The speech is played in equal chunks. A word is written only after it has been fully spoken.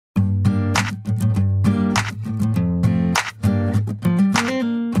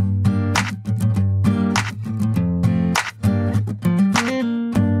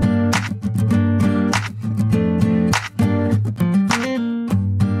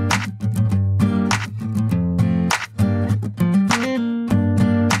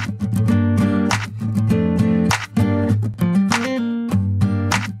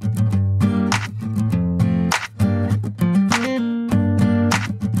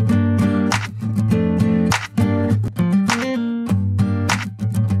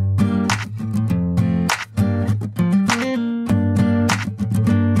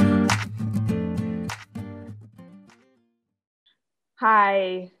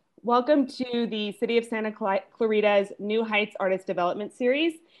Welcome to the City of Santa Clarita's New Heights Artist Development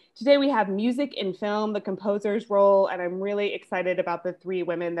Series. Today we have music in film, the composer's role, and I'm really excited about the three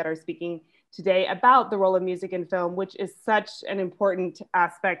women that are speaking today about the role of music in film, which is such an important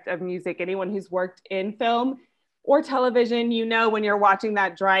aspect of music. Anyone who's worked in film or television, you know when you're watching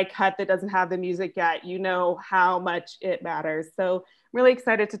that dry cut that doesn't have the music yet, you know how much it matters. So I'm really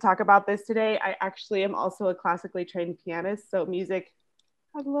excited to talk about this today. I actually am also a classically trained pianist, so music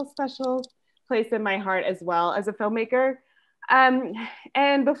has a little special place in my heart as well as a filmmaker. Um,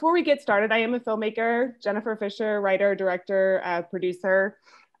 and before we get started, I am a filmmaker, Jennifer Fisher, writer, director, producer.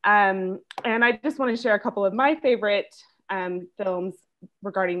 And I just want to share a couple of my favorite films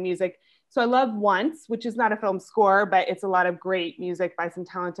regarding music. So I love Once, which is not a film score, but it's a lot of great music by some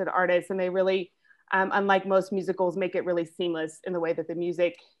talented artists. And they really, unlike most musicals, make it really seamless in the way that the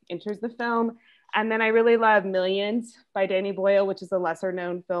music enters the film. And then I really love Millions by Danny Boyle, which is a lesser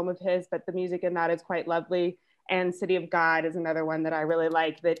known film of his, but the music in that is quite lovely. And City of God is another one that I really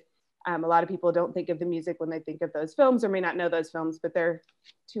like that a lot of people don't think of the music when they think of those films or may not know those films, but they're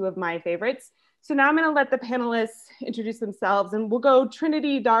two of my favorites. So now I'm going to let the panelists introduce themselves, and we'll go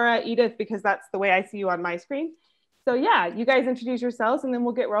Trinity, Dara, Edith, because that's the way I see you on my screen. So yeah, you guys introduce yourselves and then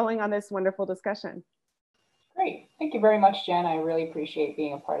we'll get rolling on this wonderful discussion. Great. Thank you very much, Jen. I really appreciate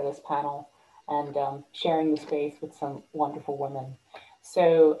being a part of this panel and sharing the space with some wonderful women.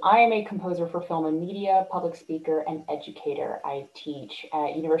 So I am a composer for film and media, public speaker, and educator. I teach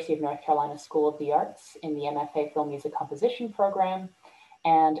at University of North Carolina School of the Arts in the MFA Film Music Composition program.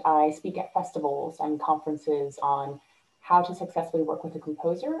 And I speak at festivals and conferences on how to successfully work with a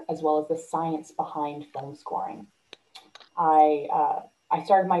composer, as well as the science behind film scoring. I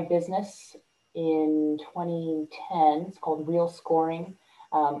started my business in 2010. It's called Real Scoring.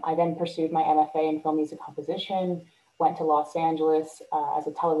 I then pursued my MFA in film music composition, went to Los Angeles as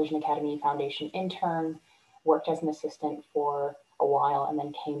a Television Academy Foundation intern, worked as an assistant for a while, and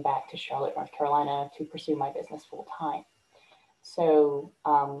then came back to Charlotte, North Carolina to pursue my business full time. So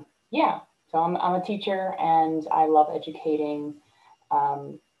yeah, so I'm a teacher and I love educating.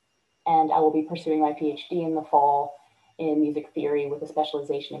 And I will be pursuing my PhD in the fall in music theory with a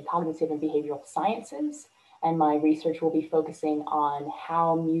specialization in cognitive and behavioral sciences. And my research will be focusing on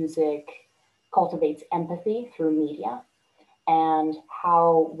how music cultivates empathy through media and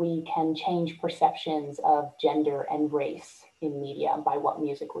how we can change perceptions of gender and race in media by what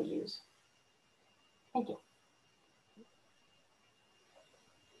music we use. Thank you.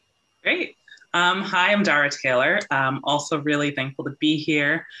 Great. Hi, I'm Dara Taylor. I'm also really thankful to be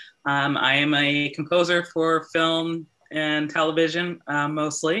here. I am a composer for film and television,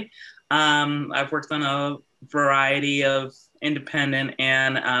 mostly. I've worked on a variety of independent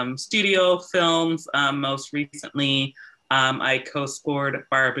and studio films. Most recently, I co-scored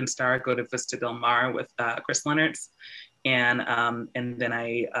Barb and Star Go to Vista Del Mar with Chris Leonards. And then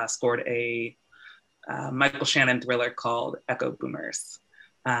I scored a Michael Shannon thriller called Echo Boomers.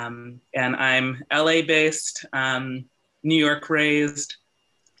 And I'm LA based, New York raised,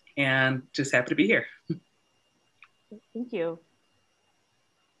 and just happy to be here. Thank you.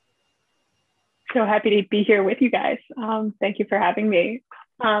 So happy to be here with you guys. Thank you for having me.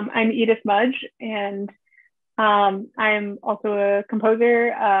 I'm Edith Mudge, and I'm also a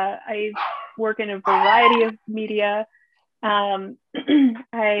composer. I work in a variety of media.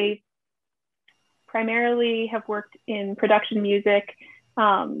 I primarily have worked in production music,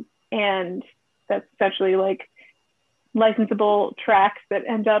 and that's essentially like licensable tracks that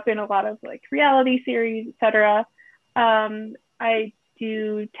end up in a lot of like reality series, etc. I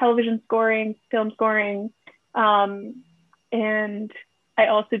do television scoring, film scoring, and I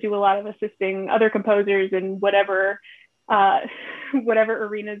also do a lot of assisting other composers in whatever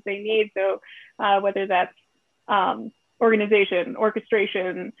arenas they need. So whether that's organization,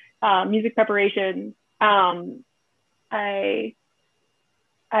 orchestration, music preparation, I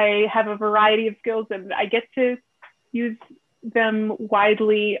have a variety of skills and I get to use them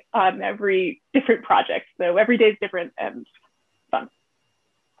widely on every different project. So every day is different and fun.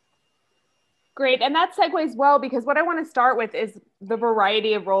 Great, and that segues well because what I want to start with is the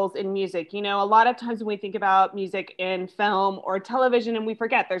variety of roles in music. You know, a lot of times when we think about music in film or television and we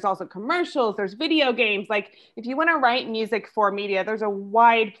forget there's also commercials, there's video games. Like if you want to write music for media, there's a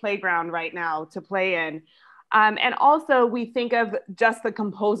wide playground right now to play in. And also we think of just the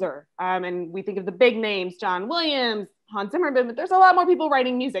composer and we think of the big names, John Williams, Hans Zimmer, but there's a lot more people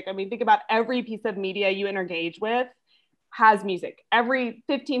writing music. I mean, think about every piece of media you engage with has music. Every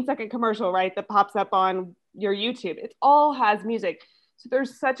 15-second commercial, right, that pops up on your YouTube, it all has music. So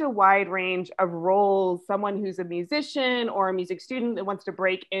there's such a wide range of roles. Someone who's a musician or a music student that wants to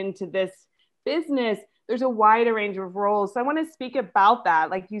break into this business, there's a wider range of roles. So I want to speak about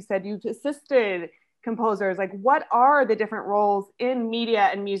that. Like you said, you've assisted composers. Like, what are the different roles in media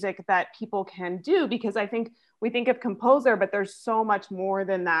and music that people can do? Because I think we think of composer, but there's so much more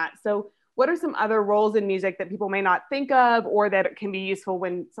than that. So what are some other roles in music that people may not think of, or that can be useful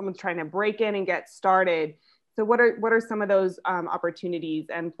when someone's trying to break in and get started? So what are some of those opportunities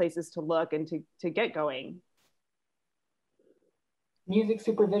and places to look and to get going? Music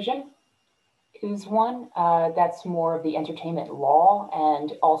supervision is one. That's more of the entertainment law,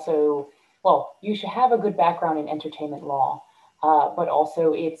 and also, well, you should have a good background in entertainment law, but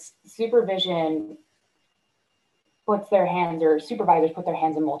also it's supervision puts their hands, or supervisors put their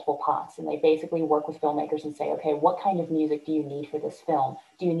hands in multiple pots, and they basically work with filmmakers and say, okay, what kind of music do you need for this film?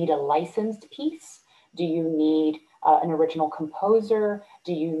 Do you need a licensed piece? Do you need an original composer?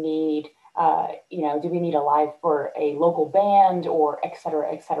 Do you need, do we need a live for a local band, or et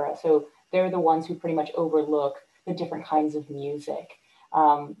cetera, et cetera? So they're the ones who pretty much overlook the different kinds of music.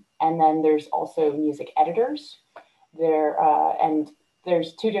 And then there's also music editors. And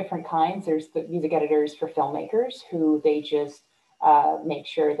there's two different kinds. There's the music editors for filmmakers, who they just make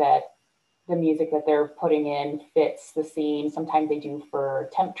sure that the music that they're putting in fits the scene. Sometimes they do for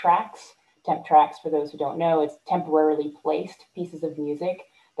temp tracks. Temp tracks, for those who don't know, it's temporarily placed pieces of music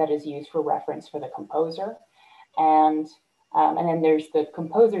that is used for reference for the composer. And then there's the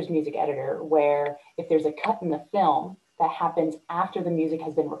composer's music editor, where if there's a cut in the film that happens after the music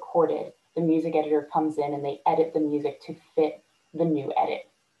has been recorded, the music editor comes in and they edit the music to fit the new edit.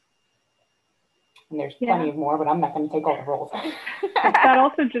 And there's plenty of more, but I'm not going to take all the roles. That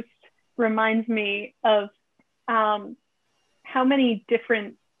also just reminds me of how many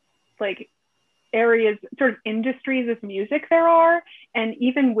different areas, sort of industries of music there are. And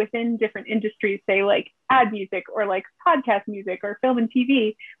even within different industries, say like ad music or like podcast music or film and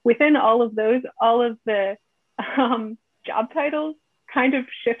TV, within all of those, all of the job titles kind of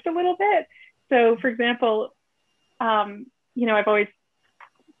shift a little bit. So for example, I've always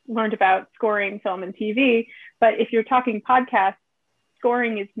learned about scoring film and TV, but if you're talking podcast,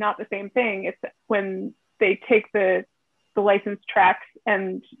 scoring is not the same thing. It's when they take the licensed tracks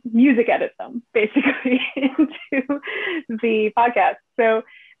and music edit them basically into the podcast. So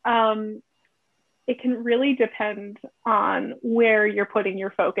it can really depend on where you're putting your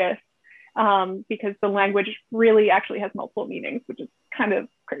focus, because the language really actually has multiple meanings, which is kind of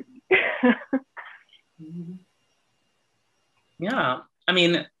crazy. Yeah, I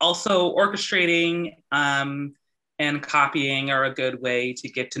mean, also orchestrating and copying are a good way to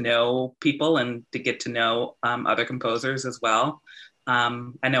get to know people and to get to know other composers as well.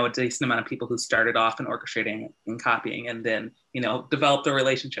 I know a decent amount of people who started off in orchestrating and copying, and then, developed a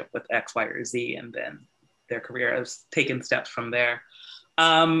relationship with X, Y, or Z, and then their career has taken steps from there.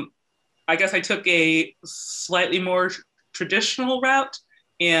 I guess I took a slightly more traditional route,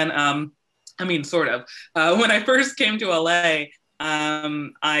 and sort of. When I first came to LA,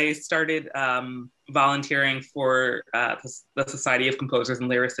 I started volunteering for the Society of Composers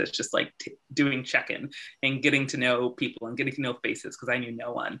and Lyricists, just doing check-in and getting to know people and getting to know faces, because I knew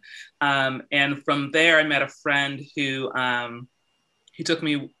no one. And from there, I met a friend who took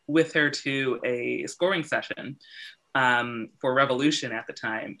me with her to a scoring session for Revolution at the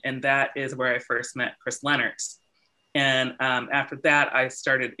time. And that is where I first met Chris Lennertz. And after that, I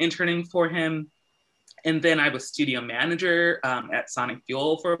started interning for him. And then I was studio manager at Sonic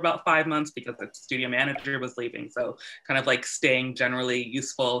Fuel for about 5 months, because the studio manager was leaving. So kind of staying generally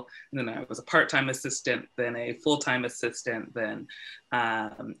useful. And then I was a part-time assistant, then a full-time assistant, then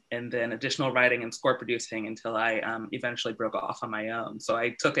and then additional writing and score producing until I eventually broke off on my own. So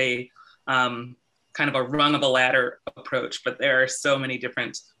I took a kind of a rung of a ladder approach, but there are so many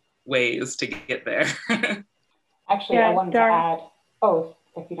different ways to get there. Actually, I wanted to add,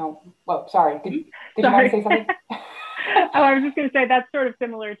 if you don't, sorry. Did you want to say something? I was just going to say that's sort of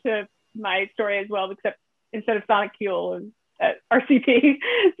similar to my story as well, except instead of Sonic Fuel and RCP.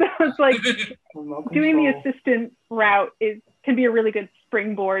 So it's doing the assistant route can be a really good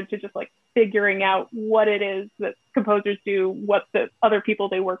springboard to just figuring out what it is that composers do, what the other people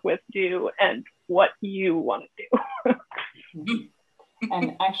they work with do, and what you want to do.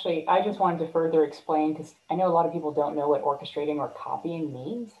 And actually, I just wanted to further explain, because I know a lot of people don't know what orchestrating or copying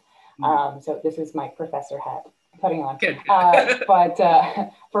means. So this is my professor hat putting on. But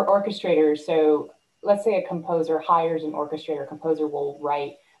for orchestrators, so let's say a composer hires an orchestrator. Composer will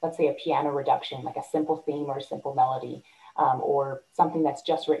write, let's say, a piano reduction, like a simple theme or a simple melody, or something that's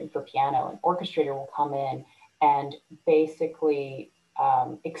just written for piano. An orchestrator will come in and basically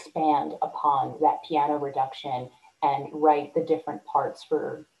expand upon that piano reduction and write the different parts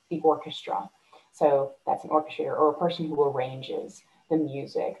for the orchestra. So that's an orchestrator or a person who arranges the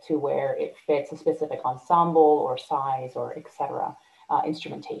music to where it fits a specific ensemble or size or etc.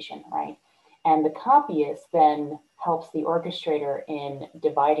 Instrumentation, right? And the copyist then helps the orchestrator in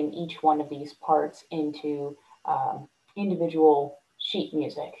dividing each one of these parts into individual sheet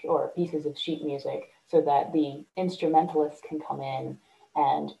music or pieces of sheet music so that the instrumentalist can come in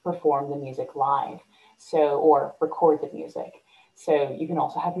and perform the music live, so, or record the music. So you can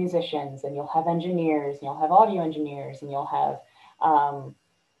also have musicians, and you'll have engineers, and you'll have audio engineers, and you'll have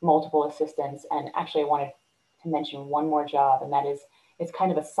multiple assistants. And actually I wanted to mention one more job, and that is, it's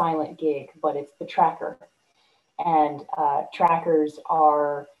kind of a silent gig, but it's the tracker. And trackers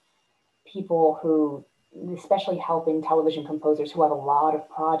are people who, especially helping television composers who have a lot of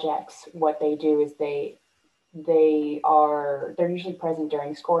projects, what they do is they're usually present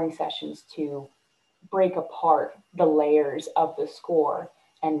during scoring sessions to break apart the layers of the score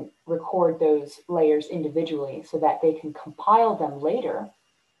and record those layers individually so that they can compile them later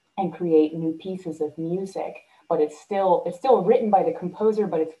and create new pieces of music. But it's still written by the composer,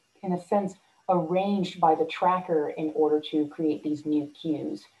 but it's in a sense arranged by the tracker in order to create these new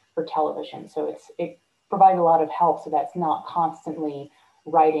cues for television. So it provides a lot of help so that's not constantly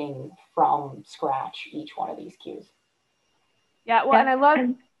writing from scratch each one of these cues. Yeah, well, and I love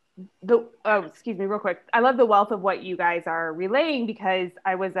excuse me, real quick. I love the wealth of what you guys are relaying, because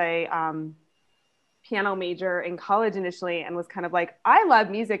I was a piano major in college initially and was kind of like, I love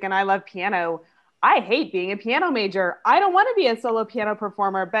music and I love piano. I hate being a piano major. I don't want to be a solo piano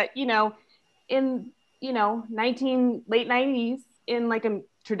performer. But, in, late 90s, in like a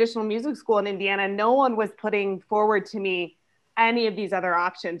traditional music school in Indiana, no one was putting forward to me any of these other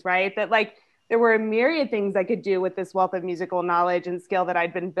options, right? That like, there were a myriad things I could do with this wealth of musical knowledge and skill that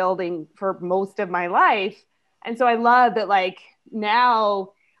I'd been building for most of my life. And so I love that, like,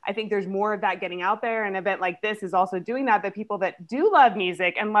 now I think there's more of that getting out there. An event like this is also doing that, that people that do love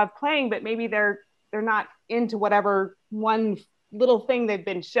music and love playing, but maybe they're not into whatever one little thing they've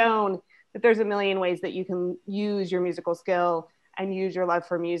been shown, that there's a million ways that you can use your musical skill and use your love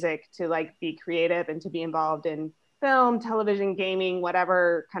for music to like be creative and to be involved in film, television, gaming,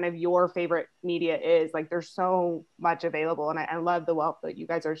 whatever kind of your favorite media is. Like, there's so much available, and I love the wealth that you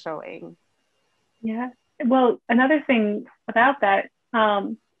guys are showing. Yeah. Well, another thing about that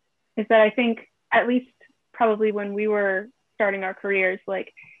is that I think, at least probably when we were starting our careers,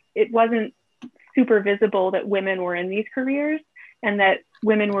 like, it wasn't super visible that women were in these careers and that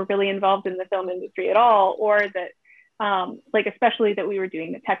women were really involved in the film industry at all, or that like, especially that we were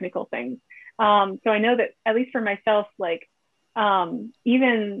doing the technical things. So I know that, at least for myself, like,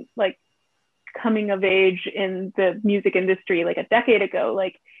 even like coming of age in the music industry, like a decade ago,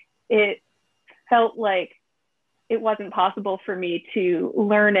 like, it felt like it wasn't possible for me to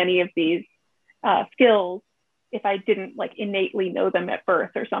learn any of these skills if I didn't like innately know them at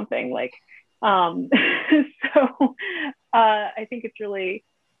birth or something. Like, so I think it's really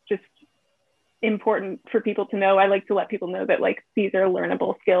just important for people to know. I like to let people know that, like, these are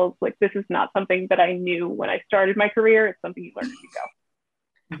learnable skills. Like, this is not something that I knew when I started my career. It's something you learn as you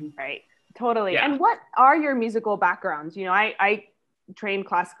go. Right. Totally. Yeah. And what are your musical backgrounds? I trained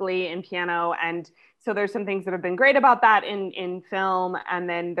classically in piano, and so there's some things that have been great about that in film. And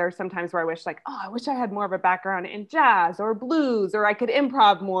then there's some times where I wish, like, oh, I wish I had more of a background in jazz or blues, or I could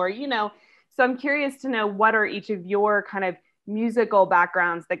improv more, So I'm curious to know, what are each of your kind of musical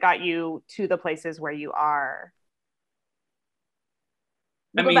backgrounds that got you to the places where you are?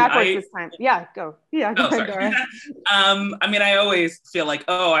 Go backwards this time. Yeah, go. Yeah, go ahead, Dara. I always feel like,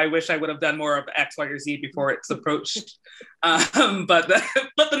 oh, I wish I would have done more of X, Y, or Z before it's approached. But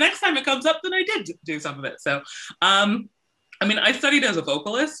the next time it comes up, then I did do some of it. So, I studied as a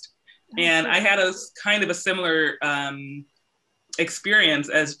vocalist, and I had a kind of a similar experience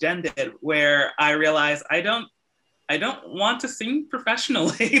as Jen did, where I realized I don't want to sing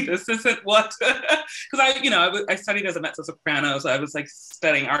professionally. This isn't what, because I studied as a mezzo soprano, so I was like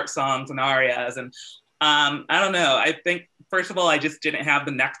studying art songs and arias, and I don't know. I think, first of all, I just didn't have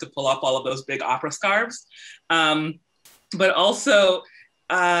the neck to pull up all of those big opera scarves, but also,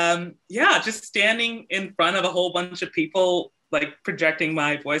 just standing in front of a whole bunch of people, like projecting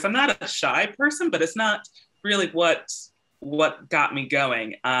my voice. I'm not a shy person, but it's not really what got me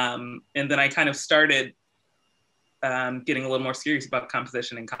going. And then I kind of started getting a little more serious about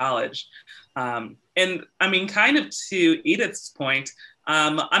composition in college. And kind of to Edith's point,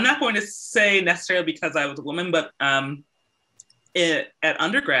 I'm not going to say necessarily because I was a woman, but at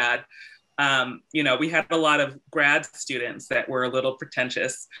undergrad, we had a lot of grad students that were a little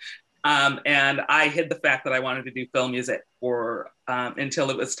pretentious. And I hid the fact that I wanted to do film music until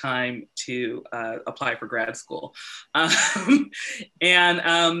it was time to apply for grad school. At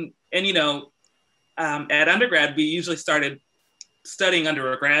undergrad, we usually started studying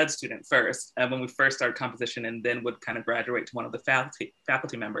under a grad student first, when we first started composition, and then would kind of graduate to one of the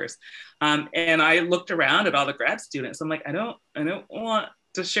faculty members. And I looked around at all the grad students. I'm like, I don't want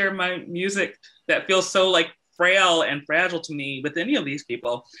to share my music that feels so like frail and fragile to me with any of these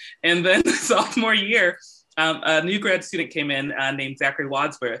people. And then the sophomore year, a new grad student came in named Zachary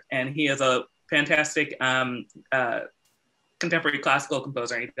Wadsworth, and he is a fantastic contemporary classical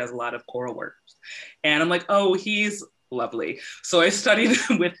composer, and he does a lot of choral works. And I'm like, oh, he's lovely. So I studied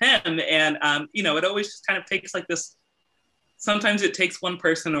with him, and it always just kind of takes like this. Sometimes it takes one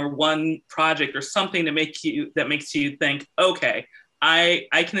person or one project or something that makes you think, okay,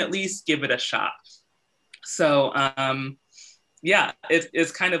 I can at least give it a shot. So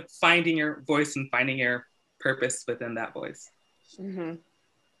it's kind of finding your voice and finding your purpose within that voice. Mm-hmm.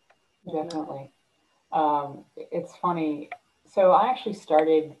 Definitely. It's funny. So I actually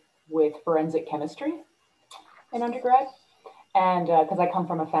started with forensic chemistry in undergrad, and because I come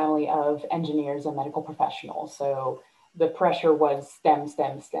from a family of engineers and medical professionals, so the pressure was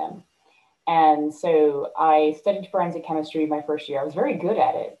STEM. And so I studied forensic chemistry my first year. I was very good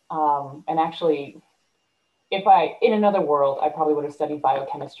at it. And actually, in another world, I probably would have studied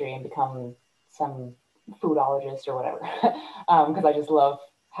biochemistry and become some foodologist or whatever, because I just love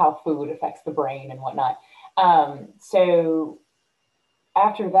how food affects the brain and whatnot. So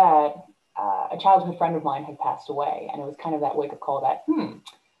after that, a childhood friend of mine had passed away, and it was kind of that wake-up call that,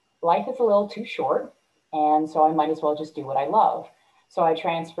 life is a little too short, and so I might as well just do what I love. So I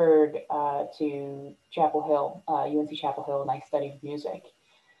transferred to Chapel Hill, UNC Chapel Hill, and I studied music,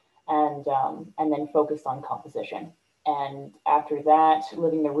 and then focused on composition. And after that,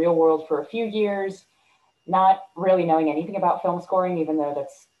 living the real world for a few years, not really knowing anything about film scoring, even though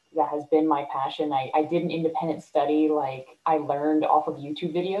that has been my passion. I did an independent study. Like, I learned off of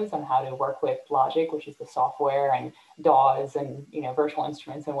YouTube videos on how to work with Logic, which is the software, and DAWs and virtual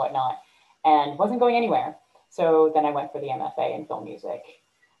instruments and whatnot, and wasn't going anywhere. So then I went for the MFA in film music.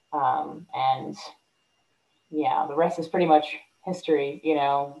 And yeah, the rest is pretty much history,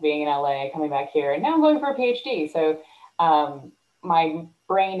 being in LA, coming back here, and now I'm going for a PhD. So my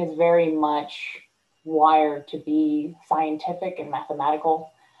brain is very much wired to be scientific and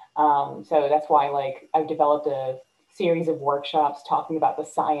mathematical. So that's why I've developed a series of workshops talking about the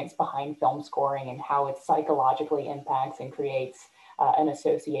science behind film scoring and how it psychologically impacts and creates an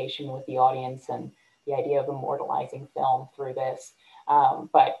association with the audience, and the idea of immortalizing film through this.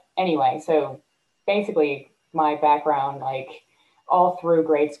 But anyway, so basically my background, all through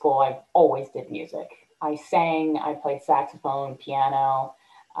grade school, I always did music. I sang, I played saxophone, piano,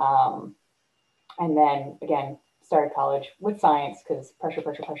 and then again, started college with science because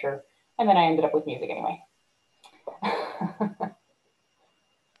pressure. And then I ended up with music anyway.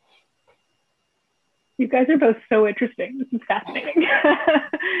 You guys are both so interesting. This is fascinating.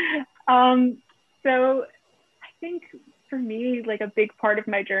 So I think for me, a big part of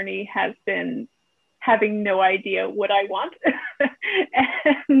my journey has been having no idea what I want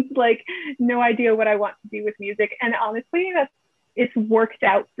and no idea what I want to do with music. And honestly, it's worked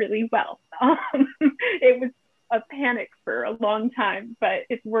out really well. It was a panic for a long time, but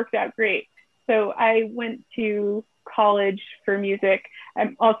it's worked out great. So I went to college for music.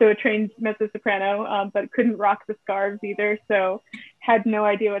 I'm also a trained mezzo-soprano, but couldn't rock the scarves either. So had no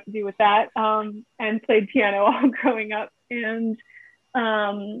idea what to do with that, and played piano all growing up. And,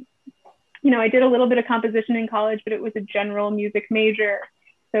 I did a little bit of composition in college, but it was a general music major.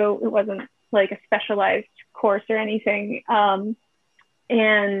 So it wasn't a specialized course or anything. And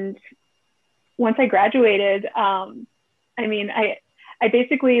once I graduated, I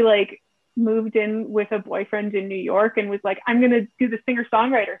basically moved in with a boyfriend in New York and was like, I'm going to do the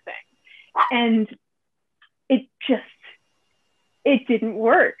singer-songwriter thing. And it didn't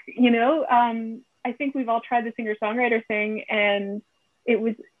work. I think we've all tried the singer-songwriter thing, and it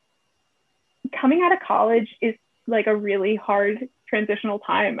was coming out of college is a really hard transitional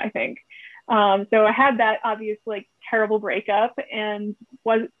time, I think. So I had that obvious terrible breakup, and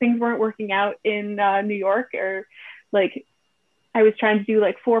things weren't working out in New York, or I was trying to do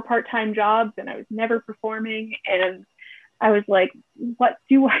 4 part-time jobs, and I was never performing, and I was like, what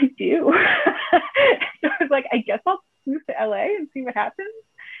do I do? So I was like, I guess I'll move to LA and see what happens.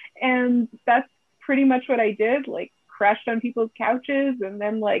 And that's pretty much what I did, crashed on people's couches, and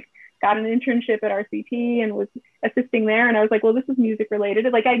then got an internship at RCT and was assisting there. And I was like, well, this is music related.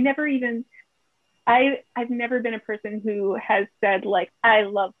 Like I've never been a person who has said like, I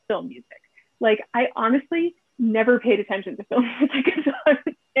love film music. Like I honestly never paid attention to film music until I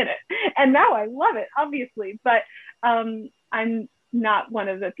was in it. And now I love it, obviously. But I'm not one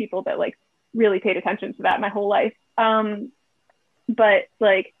of the people that like really paid attention to that my whole life. But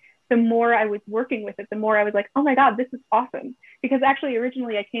like the more I was working with it, the more I was like, oh my God, this is awesome. Because actually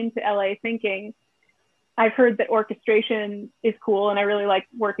originally I came to LA thinking, I've heard that orchestration is cool and I really like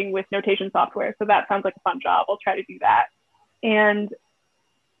working with notation software. So that sounds like a fun job. I'll try to do that. And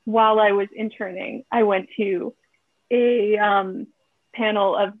while I was interning, I went to a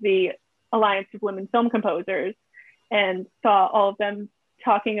panel of the Alliance of Women Film Composers and saw all of them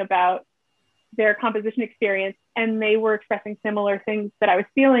talking about their composition experience. And they were expressing similar things that I was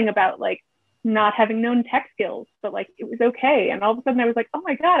feeling about like not having known tech skills, but like it was okay. And all of a sudden I was like, oh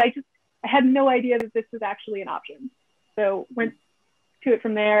my God, I had no idea that this was actually an option. So went to it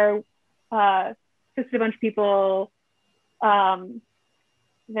from there, assisted a bunch of people,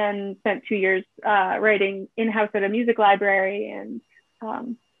 then spent 2 years writing in-house at a music library and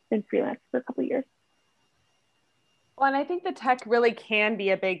been freelance for a couple of years. Well, and I think the tech really can be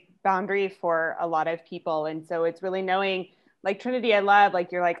a big boundary for a lot of people. And so it's really knowing, like Trinity, I love,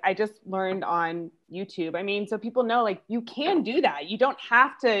 like, you're like, I just learned on YouTube. I mean, so people know, like, you can do that. You don't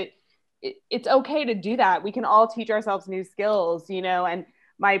have to, it's okay to do that. We can all teach ourselves new skills, you know, and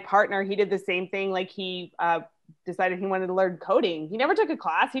my partner, he did the same thing. Like he decided he wanted to learn coding. He never took a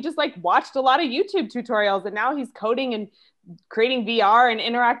class. He just like watched a lot of YouTube tutorials and now he's coding and creating VR and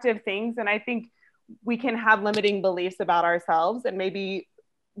interactive things. And I think we can have limiting beliefs about ourselves, and maybe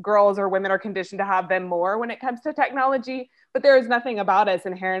girls or women are conditioned to have them more when it comes to technology, but there is nothing about us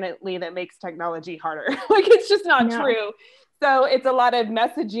inherently that makes technology harder. Like it's just not true. So it's a lot of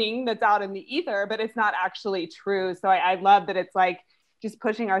messaging that's out in the ether, but it's not actually true. So I love that it's like just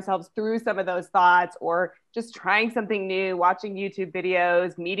pushing ourselves through some of those thoughts, or just trying something new, watching YouTube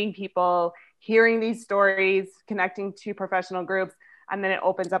videos, meeting people, hearing these stories, connecting to professional groups. And then it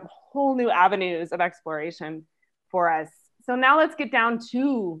opens up whole new avenues of exploration for us. So now let's get down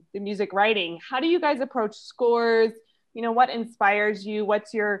to the music writing. How do you guys approach scores? You know, what inspires you?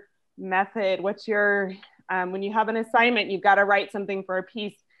 What's your method? What's your, when you have an assignment, you've got to write something for a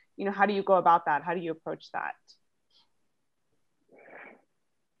piece, you know, how do you go about that? How do you approach that?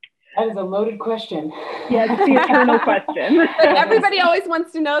 That is a loaded question. Yeah, it's the eternal question. Like everybody always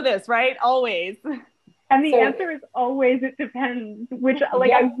wants to know this, right? Always. And the answer is always, it depends, which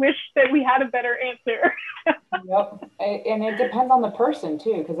like, I wish that we had a better answer. Yep. And it depends on the person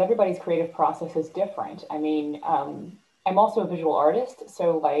too, because everybody's creative process is different. I mean, I'm also a visual artist.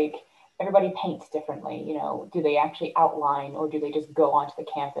 So like everybody paints differently, you know, do they actually outline or do they just go onto the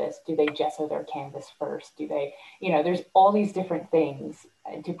canvas? Do they gesso their canvas first? Do they, you know, there's all these different things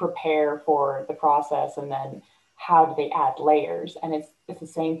to prepare for the process. And then how do they add layers? And it's the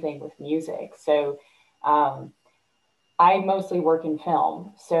same thing with music. So I mostly work in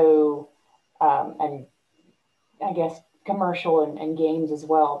film, so, and I guess commercial and games as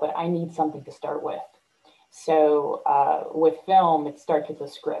well, but I need something to start with. So with film, it starts with a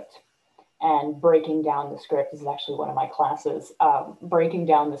script, and breaking down the script is actually one of my classes, breaking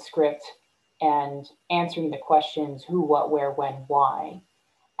down the script and answering the questions, who, what, where, when, why,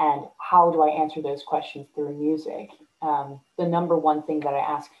 and how do I answer those questions through music? The number one thing that I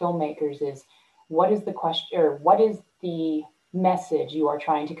ask filmmakers is, what is the question, or what is the message you are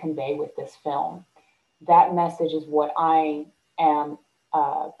trying to convey with this film? That message is what I am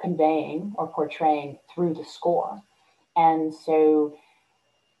conveying or portraying through the score. And so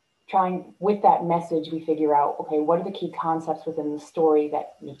trying with that message, we figure out, okay, what are the key concepts within the story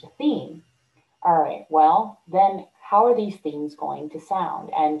that need a theme? All right, well, then how are these themes going to sound?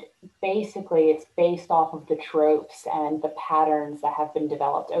 And basically it's based off of the tropes and the patterns that have been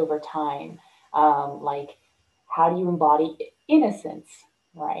developed over time. Like, how do you embody innocence,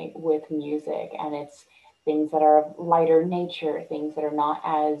 right, with music? And it's things that are of lighter nature, things that are not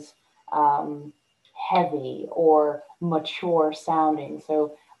as heavy or mature sounding.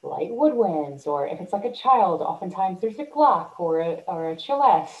 So light woodwinds, or if it's like a child, oftentimes there's a Glock or a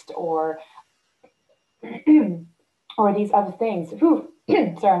celeste or or these other things. Sorry,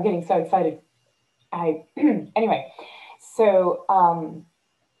 I'm getting so excited. Anyway, so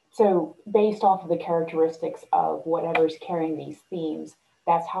so based off of the characteristics of whatever's carrying these themes,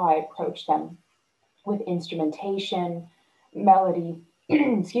 that's how I approach them with instrumentation, melody,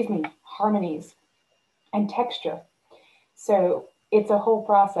 excuse me, harmonies, and texture. So it's a whole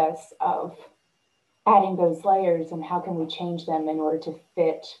process of adding those layers and how can we change them in order to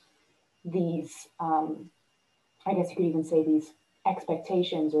fit these, I guess you could even say these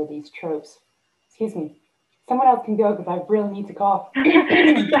expectations or these tropes. Excuse me. Someone else can go because I really need to cough.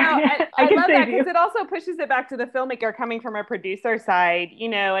 I love that because it also pushes it back to the filmmaker coming from a producer side, you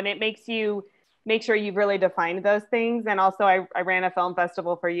know, and it makes you make sure you've really defined those things. And also I ran a film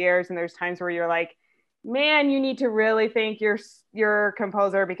festival for years, and there's times where you're like, man, you need to really thank your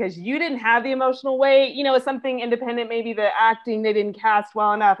composer because you didn't have the emotional weight. You know, it's something independent, maybe the acting, they didn't cast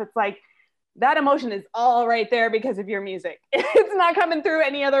well enough. It's like that emotion is all right there because of your music. It's not coming through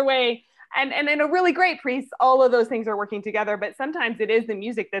any other way. And in a really great piece, all of those things are working together. But sometimes it is the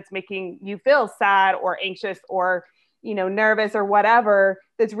music that's making you feel sad or anxious or, you know, nervous or whatever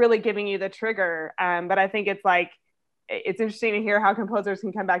that's really giving you the trigger. But I think it's like, it's interesting to hear how composers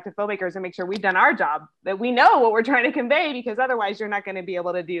can come back to filmmakers and make sure we've done our job, that we know what we're trying to convey, because otherwise you're not going to be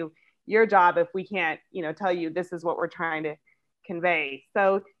able to do your job if we can't, you know, tell you this is what we're trying to convey.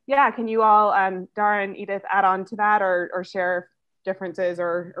 So yeah, can you all, Dara and Edith, add on to that or share differences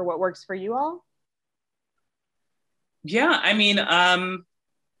or what works for you all? Yeah, I mean,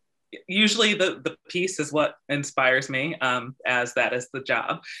 usually the piece is what inspires me, as that is the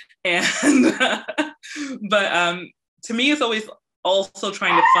job. And but to me, it's always also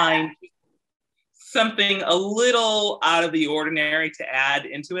trying to find something a little out of the ordinary to add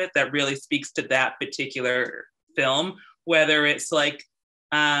into it that really speaks to that particular film, whether it's like,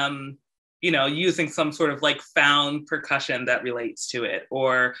 you know, using some sort of like found percussion that relates to it,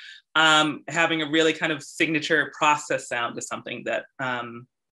 or having a really kind of signature process sound to something that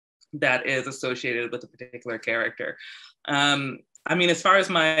that is associated with a particular character. I mean, as far as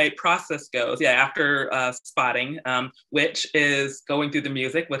my process goes, yeah, after spotting, which is going through the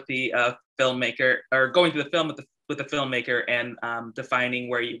music with the filmmaker, or going through the film with the filmmaker and defining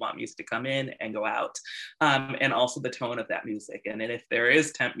where you want music to come in and go out, and also the tone of that music. And then if there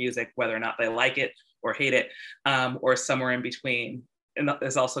is temp music, whether or not they like it or hate it, or somewhere in between. And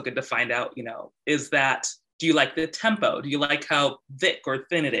it's also good to find out, you know, do you like the tempo? Do you like how thick or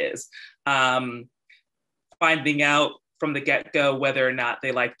thin it is? Finding out from the get-go whether or not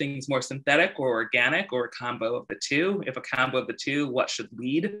they like things more synthetic or organic or a combo of the two. If a combo of the two, what should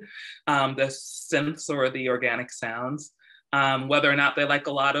lead? The synths or the organic sounds. Whether or not they like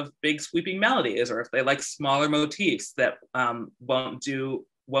a lot of big sweeping melodies, or if they like smaller motifs that won't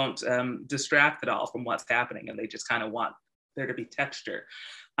distract at all from what's happening, and they just kind of want there to be texture.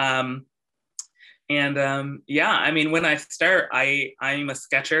 Yeah, I mean, when I start, I'm a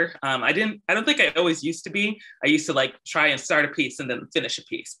sketcher. I don't think I always used to be. I used to like try and start a piece and then finish a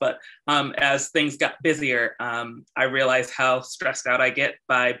piece. But as things got busier, I realized how stressed out I get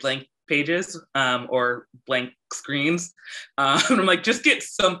by blank pages or blank screens. I'm like, just get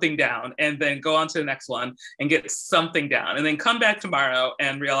something down and then go on to the next one and get something down and then come back tomorrow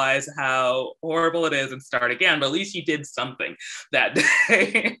and realize how horrible it is and start again. But at least you did something that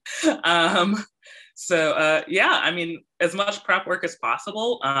day. So yeah, I mean, as much prep work as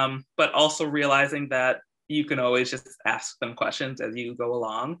possible, but also realizing that you can always just ask them questions as you go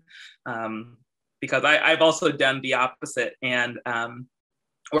along. Because I've also done the opposite, and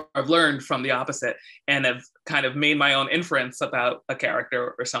or I've learned from the opposite and have kind of made my own inference about a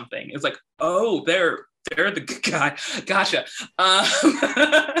character or something. It's like, oh, they're the good guy. Gotcha.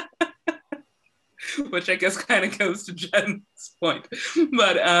 Which I guess kind of goes to Jen's point.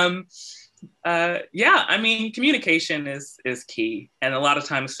 But yeah, I mean, communication is key. And a lot of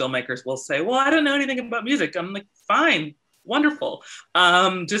times filmmakers will say, well, I don't know anything about music. I'm like, fine, wonderful.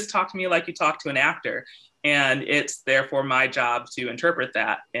 Just talk to me like you talk to an actor. And it's therefore my job to interpret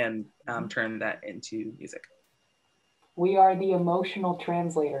that and turn that into music. We are the emotional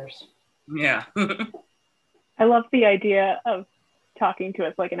translators. Yeah. I love the idea of talking to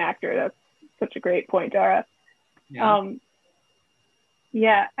us like an actor. That's such a great point, Dara. Yeah.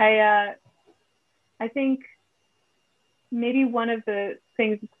 Yeah, I think maybe one of the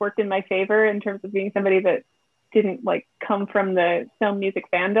things that's worked in my favor in terms of being somebody that didn't like come from the film music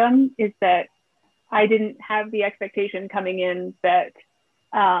fandom is that I didn't have the expectation coming in that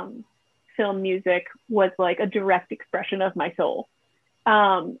film music was like a direct expression of my soul.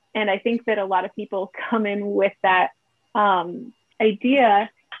 And I think that a lot of people come in with that idea,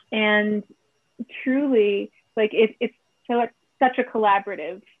 and truly like it's such a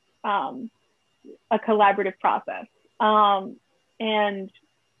collaborative process. And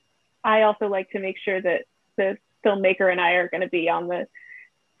I also like to make sure that the filmmaker and I are going to be on the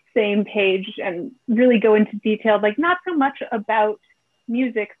same page and really go into detail, like not so much about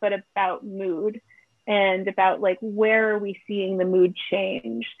music, but about mood and about like, where are we seeing the mood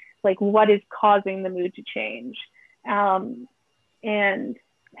change? Like what is causing the mood to change? And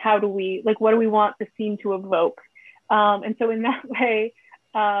how do we, like, what do we want the scene to evoke? And so in that way,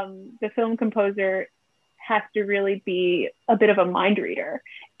 the film composer has to really be a bit of a mind reader.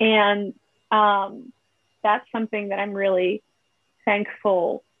 And that's something that I'm really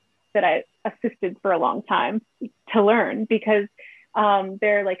thankful that I assisted for a long time to learn, because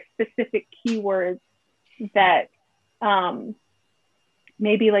there are like specific keywords that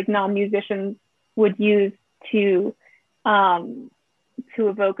maybe like non-musicians would use to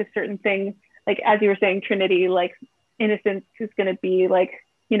evoke a certain thing. Like, as you were saying, Trinity, like innocence is going to be like,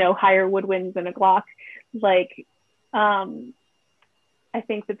 you know, higher woodwinds and a Glock. Like, I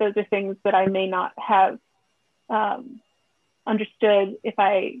think that those are things that I may not have understood if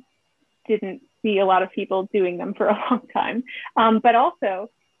I didn't see a lot of people doing them for a long time. But also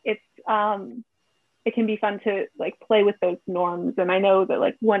it's, it can be fun to like play with those norms. And I know that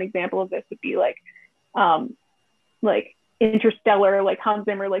like one example of this would be like Interstellar, like Hans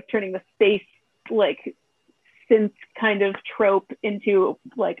Zimmer, like turning the space, like synth kind of trope into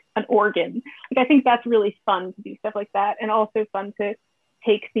like an organ. Like, I think that's really fun to do stuff like that. And also fun to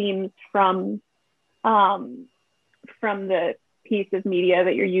take themes from the piece of media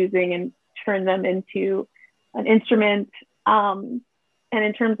that you're using and turn them into an instrument. And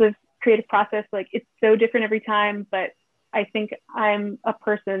in terms of creative process, like it's so different every time, but I think I'm a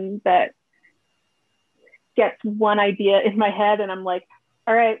person that gets one idea in my head and I'm like,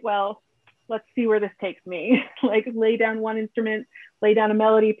 all right, well, let's see where this takes me. Like, lay down one instrument, lay down a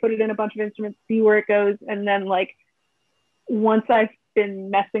melody, put it in a bunch of instruments, see where it goes. And then like, once I've been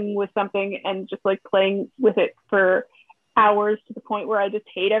messing with something and just like playing with it for hours to the point where I just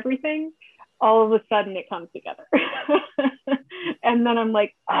hate everything, all of a sudden it comes together. And then I'm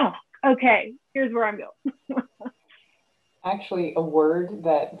like, oh, okay, here's where I'm going. Actually, a word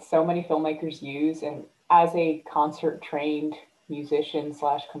that so many filmmakers use, and as a concert trained musician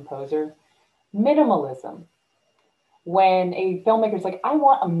slash composer, minimalism. When a filmmaker's like, I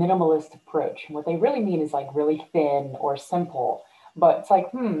want a minimalist approach, and what they really mean is like really thin or simple. But it's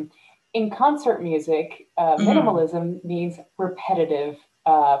like, in concert music, minimalism means repetitive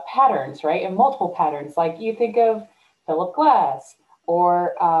patterns, right? And multiple patterns. Like you think of Philip Glass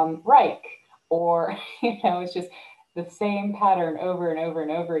or Reich, or, you know, it's just the same pattern over and over and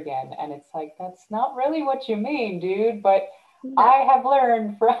over again. And it's like, that's not really what you mean, dude. But I have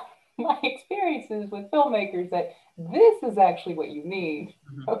learned from my experiences with filmmakers that this is actually what you need.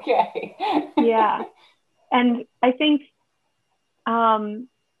 Okay. Yeah. And I think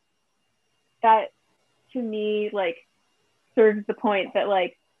that to me, like, serves the point that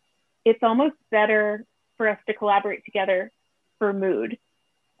like, it's almost better for us to collaborate together for mood,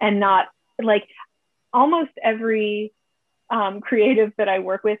 and not like, almost every creative that I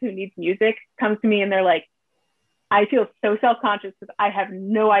work with who needs music comes to me and they're like, I feel so self-conscious because I have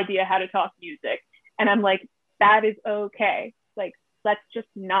no idea how to talk music. And I'm like, that is okay. Like, let's just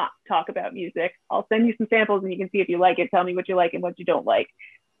not talk about music. I'll send you some samples and you can see if you like it. Tell me what you like and what you don't like.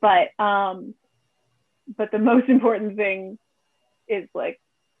 But the most important thing is like,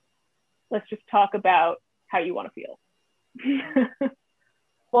 let's just talk about how you want to feel.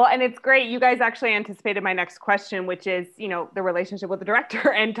 Well, and it's great. You guys actually anticipated my next question, which is, you know, the relationship with the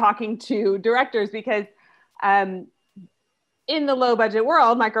director and talking to directors, because in the low budget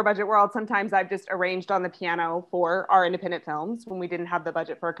world, micro budget world, sometimes I've just arranged on the piano for our independent films when we didn't have the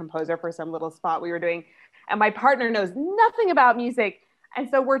budget for a composer for some little spot we were doing. And my partner knows nothing about music. And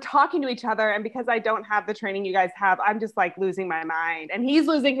so we're talking to each other. And because I don't have the training you guys have, I'm just like losing my mind and he's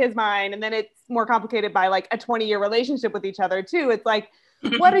losing his mind. And then it's more complicated by like a 20-year relationship with each other too. It's like,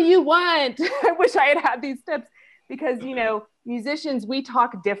 what do you want? I wish I had these tips, because, you know, musicians, we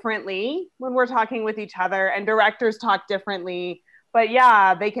talk differently when we're talking with each other, and directors talk differently. But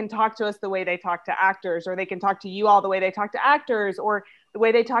yeah, they can talk to us the way they talk to actors, or they can talk to you all the way they talk to actors, or the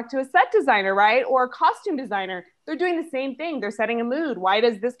way they talk to a set designer, right? Or a costume designer. They're doing the same thing. They're setting a mood. Why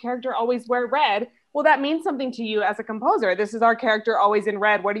does this character always wear red? Well, that means something to you as a composer. This is our character always in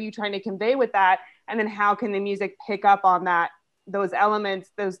red. What are you trying to convey with that? And then how can the music pick up on that, those elements,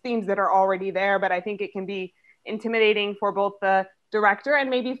 those themes that are already there? But I think it can be intimidating for both the director and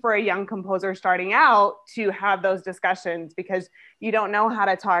maybe for a young composer starting out to have those discussions, because you don't know how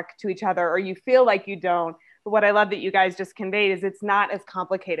to talk to each other, or you feel like you don't. But what I love that you guys just conveyed is it's not as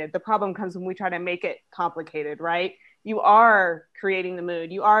complicated. The problem comes when we try to make it complicated, right? You are creating the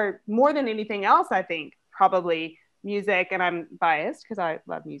mood. You are, more than anything else, I think, probably music, and I'm biased because I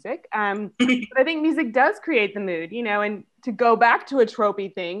love music. But I think music does create the mood, you know, and to go back to a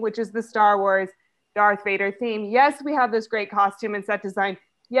tropey thing, which is the Star Wars Darth Vader theme. Yes, we have this great costume and set design.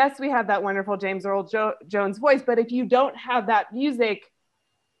 Yes, we have that wonderful James Earl Jones voice. But if you don't have that music,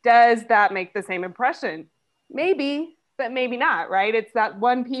 Does that make the same impression? Maybe, but maybe not, right? It's that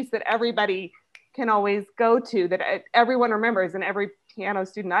one piece that everybody can always go to, that everyone remembers, and every piano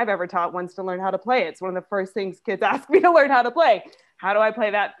student I've ever taught wants to learn how to play. It's one of the first things kids ask me to learn how to play. How do I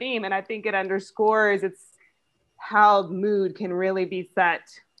play that theme? And I think it underscores how mood can really be set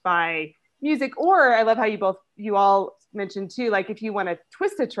by music. Or I love how you all mentioned too, like if you want to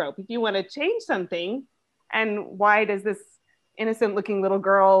twist a trope, if you want to change something, and why does this innocent looking little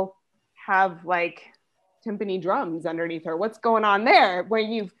girl have like timpani drums underneath her? What's going on there? Where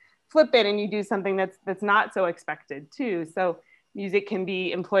you flip it and you do something that's not so expected too. So music can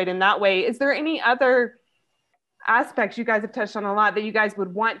be employed in that way. Is there any other aspects, you guys have touched on a lot, that you guys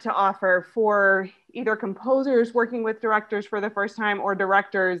would want to offer for either composers working with directors for the first time, or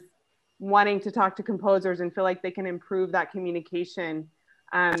directors wanting to talk to composers and feel like they can improve that communication?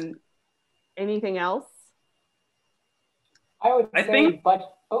 Anything else? I would say,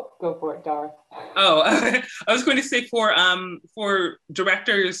 but go for it, Dara. Oh, I was going to say for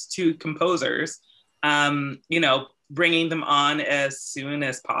directors to composers, bringing them on as soon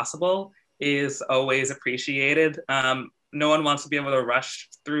as possible is always appreciated. No one wants to be able to rush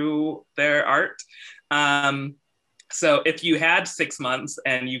through their art. So if you had 6 months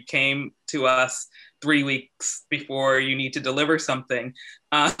and you came to us 3 weeks before you need to deliver something,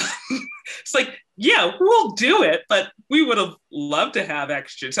 it's like, yeah, we'll do it, but we would have loved to have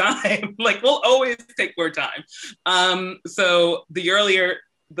extra time. Like, we'll always take more time. So the earlier,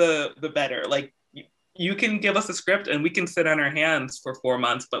 the better. Like, you can give us a script and we can sit on our hands for 4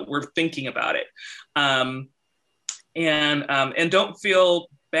 months, but we're thinking about it. And don't feel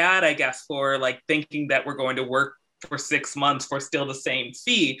bad, I guess, for like thinking that we're going to work for 6 months for still the same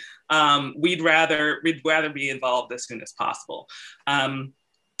fee. We'd rather be involved as soon as possible.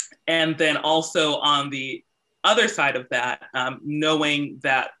 And then also on the other side of that, knowing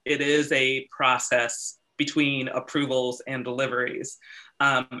that it is a process between approvals and deliveries.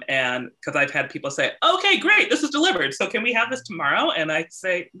 And because I've had people say, okay, great, this is delivered, so can we have this tomorrow? And I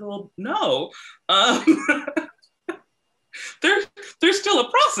say, well, no. There's still a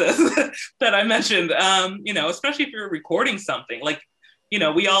process that I mentioned, especially if you're recording something. Like,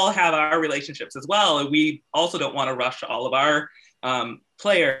 we all have our relationships as well. And we also don't want to rush all of our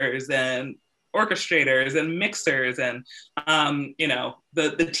players and orchestrators and mixers. And,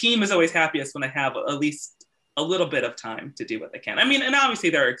 the team is always happiest when they have at least a little bit of time to do what they can. I mean, and obviously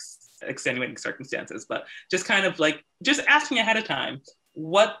there are extenuating circumstances, but just kind of like, just asking ahead of time,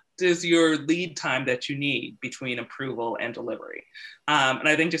 what is your lead time that you need between approval and delivery? And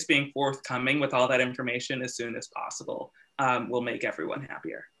I think just being forthcoming with all that information as soon as possible will make everyone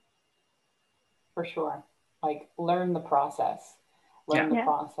happier. For sure. Like, learn the process. Learn the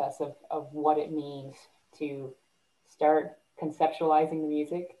process of what it means to start conceptualizing the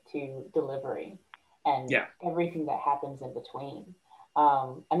music to delivery, and everything that happens in between.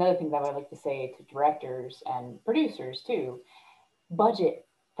 Another thing that I would like to say to directors and producers too, budget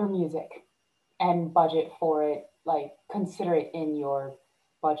for music, and budget for it, like consider it in your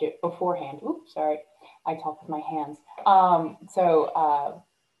budget beforehand. Oops, sorry, I talk with my hands.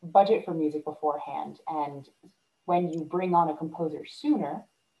 Budget for music beforehand, and when you bring on a composer sooner,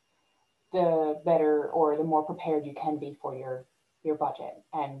 the better or the more prepared you can be for your budget,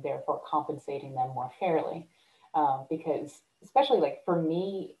 and therefore compensating them more fairly. Because especially like for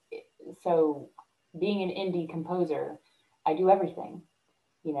me, so being an indie composer, I do everything,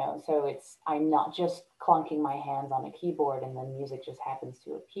 so I'm not just clunking my hands on a keyboard and then music just happens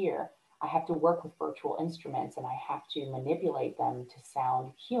to appear. I have to work with virtual instruments and I have to manipulate them to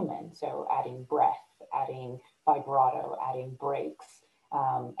sound human. So adding breath, adding vibrato, adding breaks.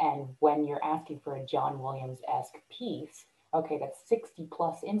 And when you're asking for a John Williams-esque piece, okay, that's 60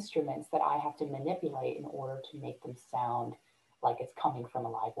 plus instruments that I have to manipulate in order to make them sound like it's coming from a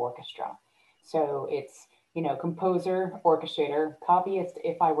live orchestra. So it's, composer, orchestrator, copyist,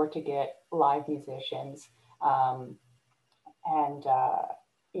 if I were to get live musicians,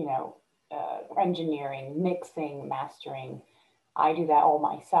 engineering, mixing, mastering, I do that all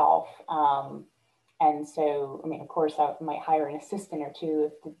myself. And so, I mean, of course, I might hire an assistant or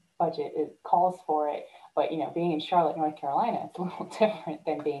two if the budget calls for it. But, being in Charlotte, North Carolina, it's a little different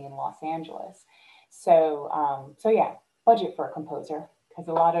than being in Los Angeles. So yeah, budget for a composer. Because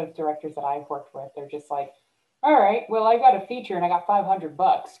a lot of directors that I've worked with, they're just like, all right, well, I got a feature and I got $500.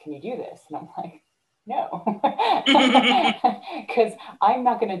 Can you do this? And I'm like, no, because I'm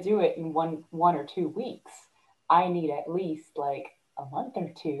not going to do it in one or 2 weeks. I need at least like a month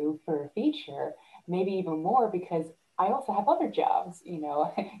or two for a feature, maybe even more, because I also have other jobs.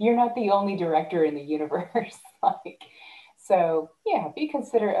 You're not the only director in the universe. So yeah, be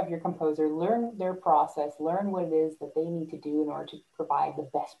considerate of your composer, learn their process, learn what it is that they need to do in order to provide the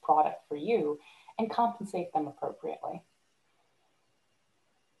best product for you, and compensate them appropriately.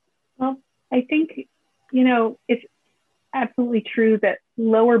 Well, I think, it's absolutely true that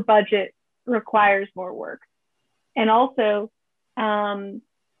lower budget requires more work. And also, the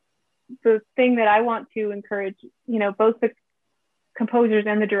thing that I want to encourage, both the composers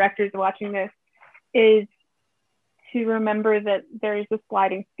and the directors watching this is to remember that there is a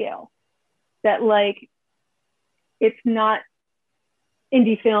sliding scale, that like, it's not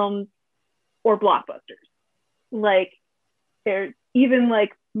indie films or blockbusters. Like there's even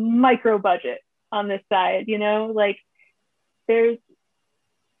like micro budget on this side, like there is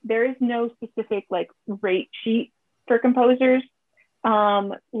no specific like rate sheet for composers.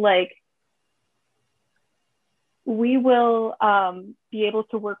 Like we will be able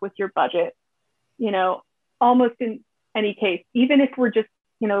to work with your budget, almost in any case, even if we're just,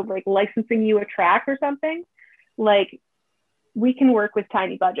 like licensing you a track or something, like we can work with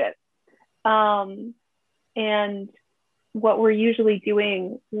tiny budgets. And what we're usually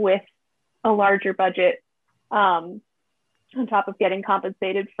doing with a larger budget, on top of getting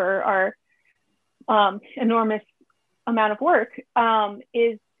compensated for our enormous amount of work,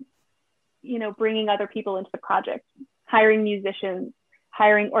 is, bringing other people into the project, hiring musicians,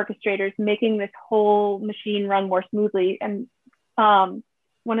 hiring orchestrators, making this whole machine run more smoothly. And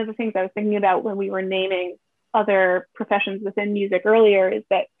one of the things I was thinking about when we were naming other professions within music earlier is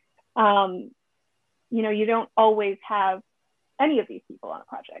that, you don't always have any of these people on a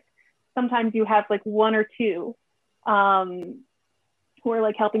project. Sometimes you have like one or two who are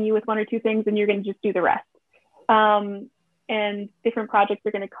like helping you with one or two things, and you're going to just do the rest. And different projects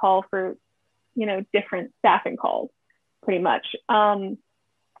are going to call for, different staffing calls, pretty much.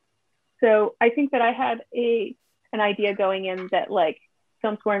 So I think that I had an idea going in that like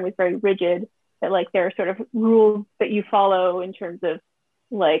film scoring was very rigid, that like there are sort of rules that you follow in terms of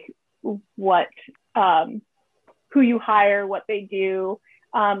like what, who you hire, what they do.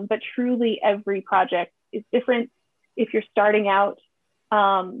 But truly every project is different. If you're starting out,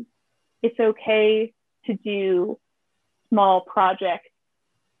 it's okay to do small projects.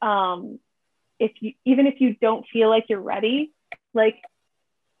 Even if you don't feel like you're ready, like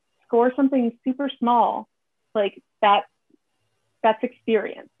score something super small, like that's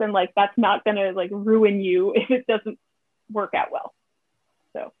experience, and like that's not gonna like ruin you if it doesn't work out well.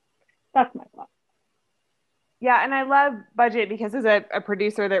 So that's my thought. Yeah, and I love budget because as a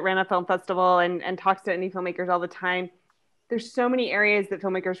producer that ran a film festival and talks to indie filmmakers all the time, there's so many areas that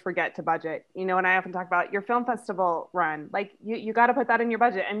filmmakers forget to budget, and I often talk about your film festival run, like you got to put that in your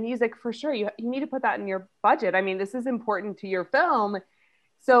budget, and music for sure, you need to put that in your budget. I mean, this is important to your film,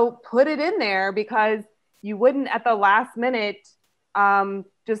 so put it in there, because you wouldn't at the last minute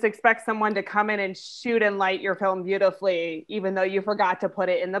just expect someone to come in and shoot and light your film beautifully, even though you forgot to put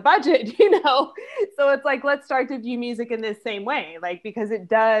it in the budget, So it's like, let's start to view music in this same way, like, because it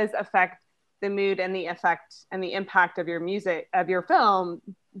does affect the mood and the effect and the impact of your music, of your film,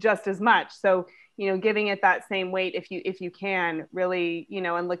 just as much. So, giving it that same weight, if you can really,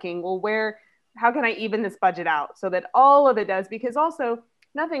 and looking, well, how can I even this budget out so that all of it does, because also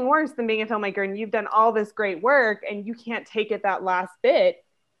nothing worse than being a filmmaker and you've done all this great work and you can't take it that last bit,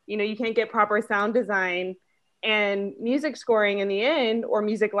 you can't get proper sound design and music scoring in the end, or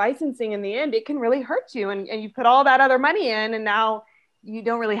music licensing in the end. It can really hurt you, and you put all that other money in, and now you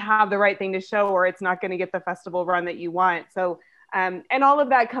don't really have the right thing to show, or it's not going to get the festival run that you want. So, and all of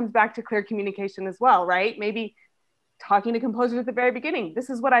that comes back to clear communication as well, right? Maybe talking to composers at the very beginning. This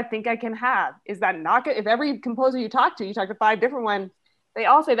is what I think I can have. Is that not good? If every composer you talk to 5 different ones, they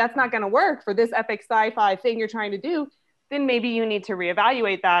all say that's not going to work for this epic sci-fi thing you're trying to do, then maybe you need to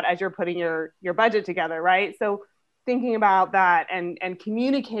reevaluate that as you're putting your budget together, right? So thinking about that and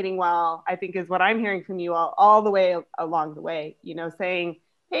communicating well, I think is what I'm hearing from you all the way along the way, saying,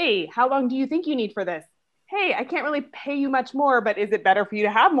 hey, how long do you think you need for this? Hey, I can't really pay you much more, but is it better for you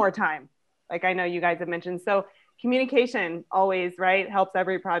to have more time? Like I know you guys have mentioned. So communication always, right, helps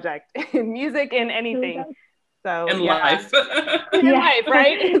every project in music, in anything. So in life. In life,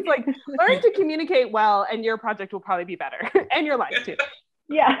 right? It's like, learn to communicate well and your project will probably be better. And your life too.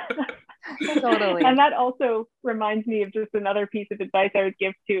 Yeah. Totally. And that also reminds me of just another piece of advice I would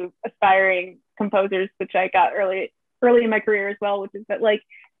give to aspiring composers, which I got early in my career as well, which is that like,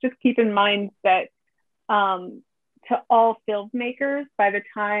 just keep in mind that to all filmmakers, by the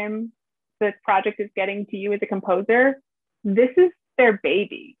time the project is getting to you as a composer, this is their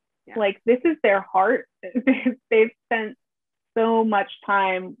baby. Yeah. Like this is their heart. They've spent so much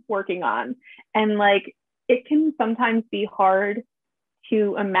time working on, and like it can sometimes be hard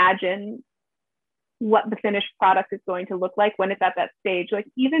to imagine what the finished product is going to look like when it's at that stage. Like,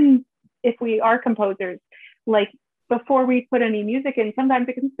 even if we are composers, like before we put any music in, sometimes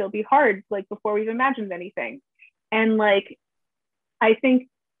it can still be hard, like before we've imagined anything. And like, I think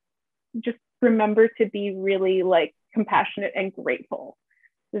just remember to be really like compassionate and grateful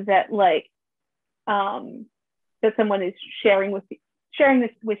that like, that someone is sharing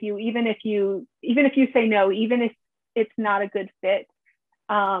this with you, even if you say no, even if it's not a good fit.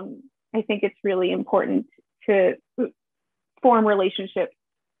 I think it's really important to form relationships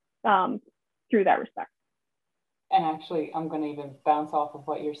through that respect. And actually, I'm going to even bounce off of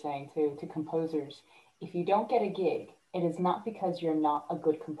what you're saying too, to composers. If you don't get a gig, it is not because you're not a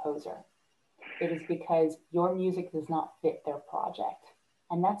good composer. It is because your music does not fit their project.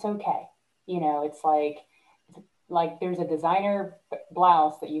 And that's okay. You know, it's like there's a designer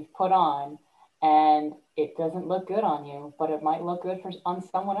blouse that you've put on and it doesn't look good on you, but it might look good on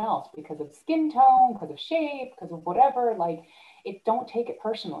someone else because of skin tone, because of shape, because of whatever. Like, don't take it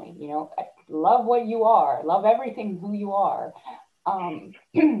personally. You know, love what you are, love everything who you are, and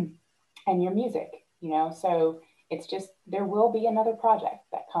your music. You know, so it's just, there will be another project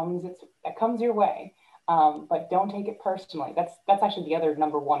that comes your way. But don't take it personally. That's actually the other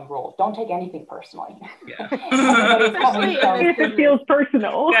number one rule. Don't take anything personally. Yeah. If it feels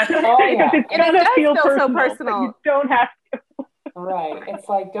personal. Yeah. Oh, yeah. If it's gonna feel personal, so personal. but you don't have to. Right. It's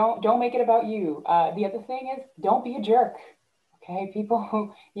like, don't make it about you. The other thing is, don't be a jerk. Okay, people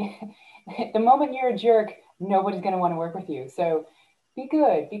who, the moment you're a jerk, nobody's going to want to work with you. So be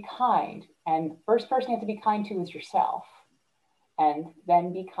good, be kind. And first person you have to be kind to is yourself. And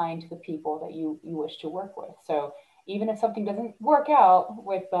then be kind to the people that you wish to work with. So even if something doesn't work out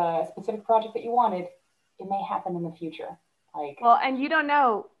with a specific project that you wanted, it may happen in the future. Well, and you don't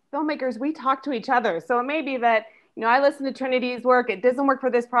know, filmmakers, we talk to each other. So it may be that, you know, I listen to Trinity's work, it doesn't work for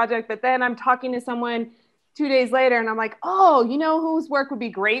this project, but then I'm talking to someone 2 days later and I'm like, oh, you know whose work would be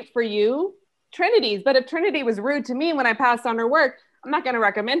great for you? Trinity's. But if Trinity was rude to me when I passed on her work, I'm not going to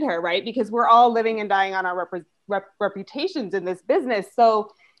recommend her, right? Because we're all living and dying on our reputations in this business.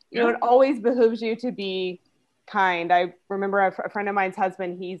 So, you know, it always behooves you to be kind. I remember a friend of mine's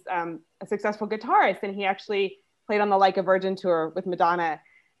husband, he's a successful guitarist, and he actually played on the Like a Virgin tour with Madonna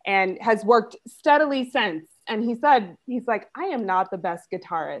and has worked steadily since. And he said, he's like, I am not the best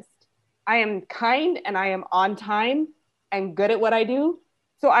guitarist. I am kind and I am on time and good at what I do.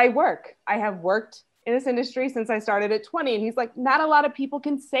 So I have worked in this industry since I started at 20. And he's like, not a lot of people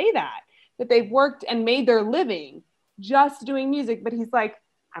can say that they've worked and made their living just doing music. But he's like,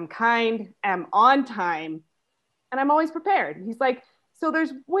 I'm kind, I'm on time, and I'm always prepared. He's like, so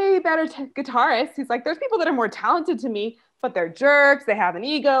there's way better guitarists. He's like, there's people that are more talented to me, but they're jerks. They have an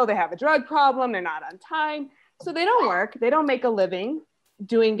ego. They have a drug problem. They're not on time. So they don't work. They don't make a living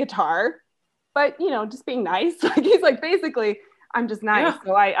doing guitar, but, you know, just being nice. Like, he's like, basically, I'm just nice. Yeah.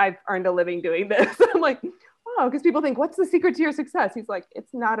 So I've earned a living doing this. I'm like, oh, because people think, what's the secret to your success? He's like,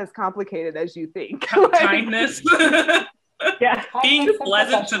 it's not as complicated as you think. Kindness. Yeah. Being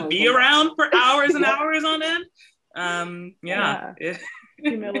pleasant to be around for hours and hours on end.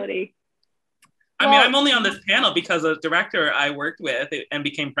 Humility. I mean, I'm only on this panel because a director I worked with and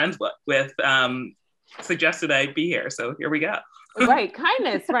became friends with suggested I be here. So here we go. Right.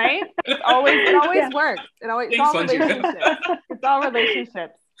 Kindness, right? It always works. It's all relationships. It's all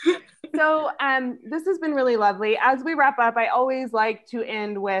relationships. So this has been really lovely. As we wrap up, I always like to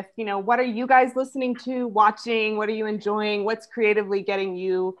end with, you know, what are you guys listening to, watching? What are you enjoying? What's creatively getting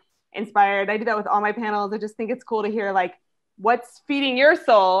you inspired? I do that with all my panels. I just think it's cool to hear, like, what's feeding your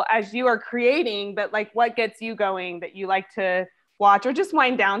soul as you are creating, but like what gets you going that you like to watch or just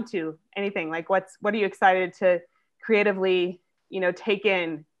wind down to. Anything. Like, what are you excited to creatively, you know, take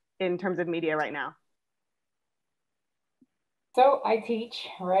in terms of media right now? So I teach,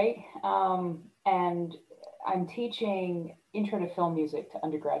 right? And I'm teaching intro to film music to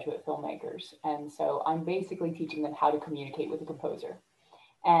undergraduate filmmakers. And so I'm basically teaching them how to communicate with a composer.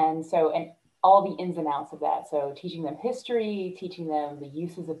 And all the ins and outs of that. So teaching them history, teaching them the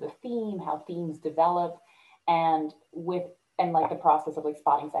uses of the theme, how themes develop, and like the process of like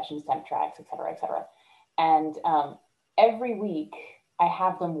spotting sessions, temp tracks, et cetera, et cetera. And every week I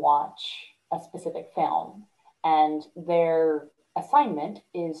have them watch a specific film, and their assignment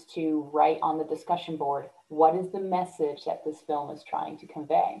is to write on the discussion board, what is the message that this film is trying to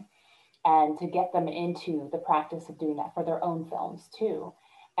convey, and to get them into the practice of doing that for their own films too.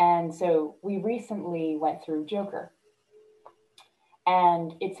 And so we recently went through Joker.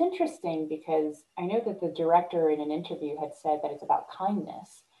 And it's interesting because I know that the director in an interview had said that it's about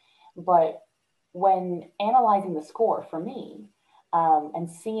kindness, but when analyzing the score for me, and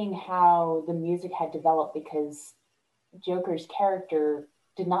seeing how the music had developed, because Joker's character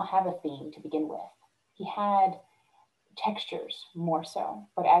did not have a theme to begin with. He had textures more so,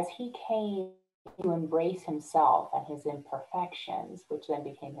 but as he came to embrace himself and his imperfections, which then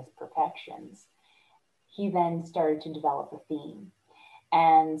became his perfections, he then started to develop a theme.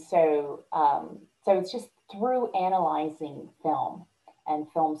 And so it's just through analyzing film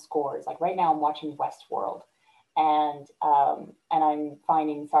and film scores. Like right now, I'm watching Westworld, and I'm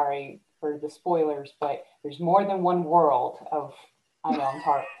finding, sorry for the spoilers, but there's more than one world of. I know I'm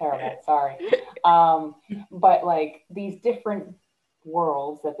terrible, sorry, but like these different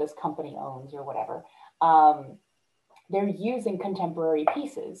worlds that this company owns or whatever, they're using contemporary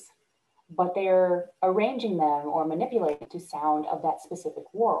pieces, but they're arranging them or manipulating to sound of that specific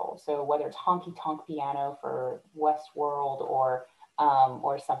world. So whether it's honky tonk piano for Westworld or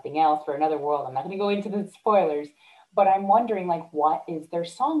something else for another world, I'm not going to go into the spoilers, but I'm wondering, like, what is their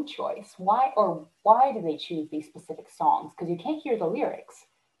song choice? Why do they choose these specific songs? Because you can't hear the lyrics,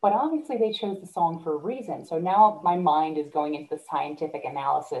 but obviously they chose the song for a reason. So now my mind is going into the scientific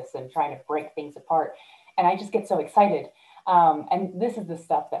analysis and trying to break things apart, and I just get so excited. And this is the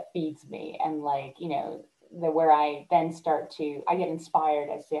stuff that feeds me, and like, you know, where I then I get inspired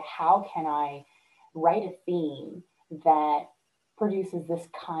as to how can I write a theme that produces this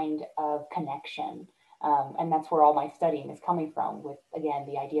kind of connection. And that's where all my studying is coming from, with, again,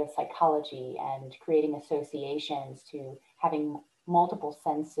 the idea of psychology and creating associations to having multiple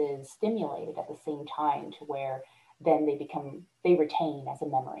senses stimulated at the same time, to where then they retain as a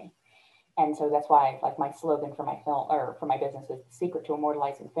memory. And so that's why, like, my slogan for my film, or for my business, is the secret to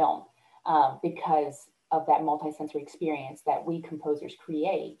immortalizing film, because of that multisensory experience that we composers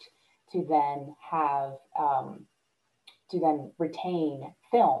create to then have, to then retain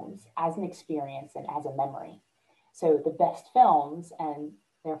films as an experience and as a memory. So the best films, and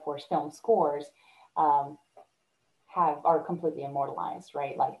therefore film scores, are completely immortalized,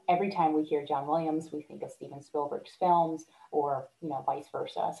 right? Like every time we hear John Williams, we think of Steven Spielberg's films, or, you know, vice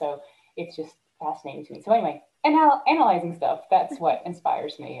versa. So it's just fascinating to me. So anyway, and analyzing stuff, that's what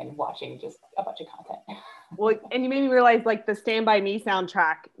inspires me, and watching just a bunch of content. Well, and you made me realize, like, the Stand By Me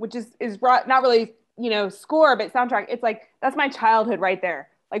soundtrack, which is not really, you know, score, but soundtrack. It's like, that's my childhood right there.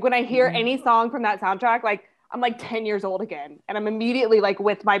 Like when I hear any song from that soundtrack, like I'm like 10 years old again, and I'm immediately like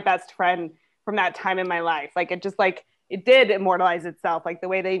with my best friend from that time in my life. Like it just, like, it did immortalize itself, like the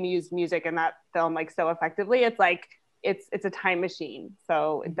way they used music in that film, like so effectively. It's like, it's a time machine.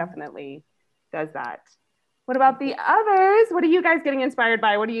 So it definitely does that. What about the others? What are you guys getting inspired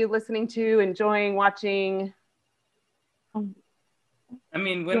by? What are you listening to, enjoying, watching? I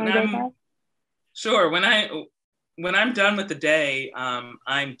mean, when I'm done with the day,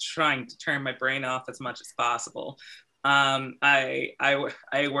 I'm trying to turn my brain off as much as possible. I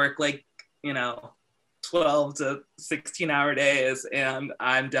work, like, you know, 12 to 16-hour days, and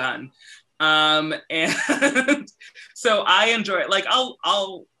I'm done. And so I enjoy it. Like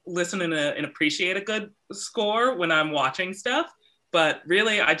I'll listen and appreciate a good score when I'm watching stuff, but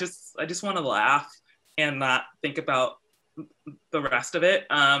really I just want to laugh and not think about the rest of it.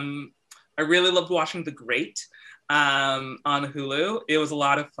 I really loved watching The Great on Hulu. It was a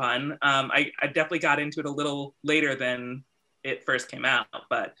lot of fun. I definitely got into it a little later than it first came out,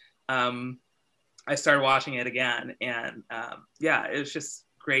 but I started watching it again, and yeah, it was just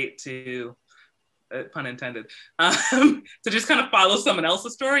great to, pun intended, to just kind of follow someone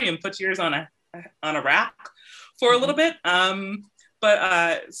else's story and put yours on a rack for a little bit.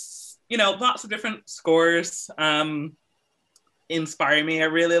 But you know, lots of different scores inspire me. I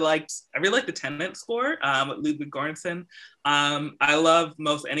really liked the Tenet score with Ludwig Göransson. I love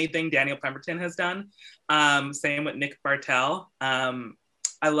most anything Daniel Pemberton has done. Same with Nick Bartel.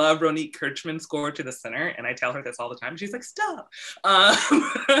 I love Ronit Kirchman's score to The Sinner, and I tell her this all the time. She's like, stop.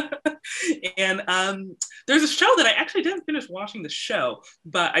 And there's a show that I actually didn't finish watching the show,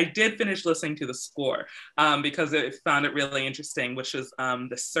 but I did finish listening to the score because I found it really interesting, which is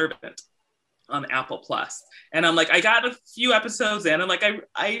The Servant on Apple Plus. And I'm like, I got a few episodes in. I'm like,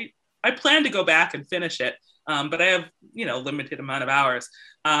 I plan to go back and finish it, but I have, you know, limited amount of hours.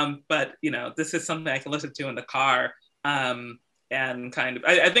 But, you know, this is something I can listen to in the car. And kind of,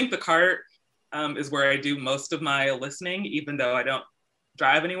 I think the car is where I do most of my listening, even though I don't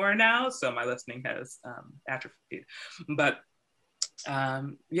drive anywhere now. So my listening has atrophied. But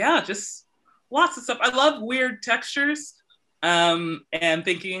yeah, just lots of stuff. I love weird textures. And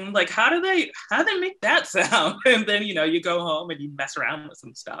thinking, like, how do they make that sound? And then, you know, you go home and you mess around with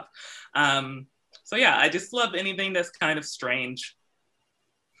some stuff. So yeah, I just love anything that's kind of strange.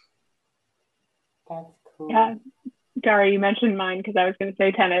 That's cool. Yeah, Dara, you mentioned mine because I was going to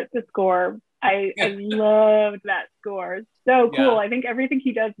say Tenet, the score. I loved that score. So cool. I think everything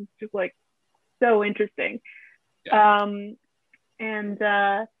he does is just like so interesting. Yeah.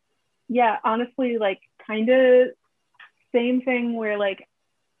 Yeah, honestly, like kind of same thing where like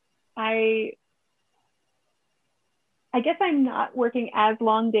I guess I'm not working as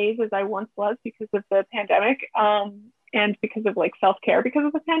long days as I once was because of the pandemic, and because of like self-care because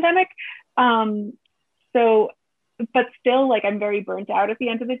of the pandemic. But still, like I'm very burnt out at the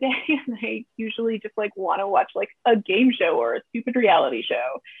end of the day, and I usually just like want to watch like a game show or a stupid reality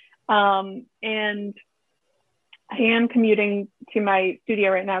show. And I am commuting to my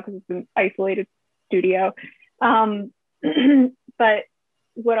studio right now because it's an isolated studio. But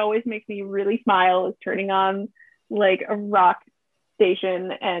what always makes me really smile is turning on like a rock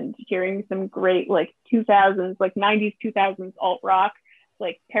station and hearing some great like 2000s, like 90s, 2000s alt rock.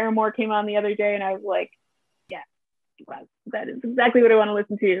 Like Paramore came on the other day and I was like, yeah, that is exactly what I want to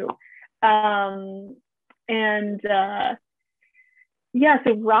listen to. Yeah,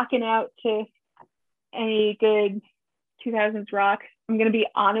 so rocking out to any good 2000s rock. I'm going to be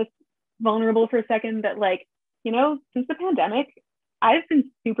honest, vulnerable for a second that like, you know, since the pandemic, I've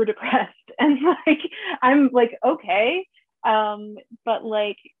been super depressed and like, I'm like, okay. But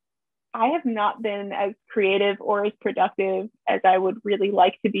like, I have not been as creative or as productive as I would really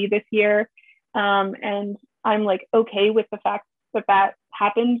like to be this year. And I'm like, okay with the fact that that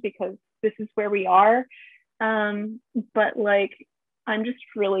happened because this is where we are. But like, I'm just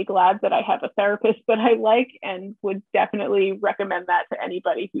really glad that I have a therapist that I like and would definitely recommend that to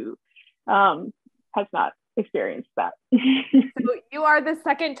anybody who has not experienced that. So you are the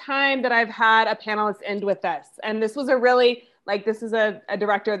second time that I've had a panelist end with this. And this was a really, like, this is a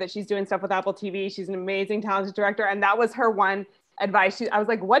director that she's doing stuff with Apple TV. She's an amazing, talented director. And that was her one advice. I was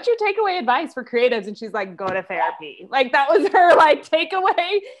like, what's your takeaway advice for creatives? And she's like, go to therapy. Like that was her like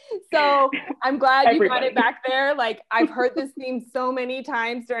takeaway. So I'm glad you got it back there. Like I've heard this theme so many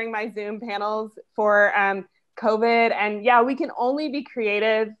times during my Zoom panels for COVID. And yeah, we can only be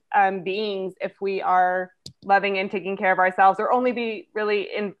creative beings if we are loving and taking care of ourselves, or only be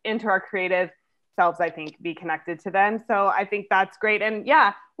really into our creative selves, I think, be connected to them. So I think that's great. And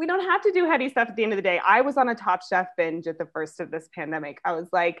yeah, we don't have to do heady stuff at the end of the day. I was on a Top Chef binge at the first of this pandemic. I was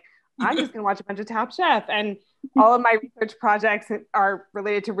like, I'm just gonna watch a bunch of Top Chef. And all of my research projects are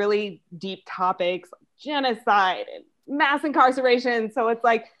related to really deep topics, like genocide and mass incarceration. So it's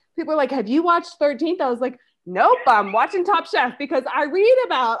like, people are like, have you watched 13th? I was like, nope, I'm watching Top Chef because I read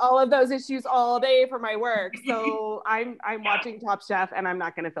about all of those issues all day for my work. So I'm watching Top Chef and I'm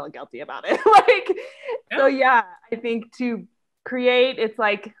not going to feel guilty about it. So yeah, I think to create, it's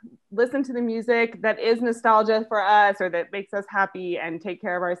like listen to the music that is nostalgia for us or that makes us happy and take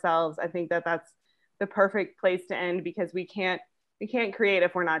care of ourselves. I think that that's the perfect place to end because we can't create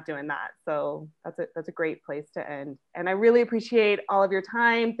if we're not doing that. So that's a great place to end. And I really appreciate all of your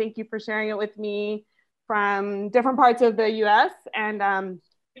time. Thank you for sharing it with me from different parts of the US. And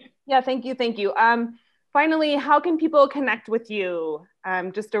yeah, thank you. Finally, how can people connect with you?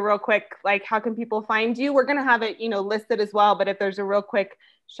 Just a real quick, like, how can people find you? We're gonna have it, listed as well, but if there's a real quick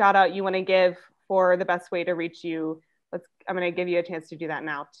shout out you wanna give for the best way to reach you, I'm gonna give you a chance to do that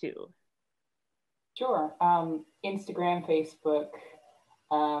now too. Sure, Instagram, Facebook,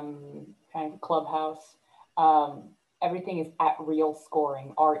 kind of Clubhouse. Everything is at Reel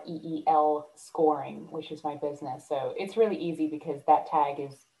Scoring, REEL Scoring, which is my business. So it's really easy because that tag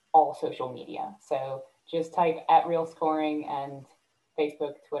is all social media. So just type at Reel Scoring and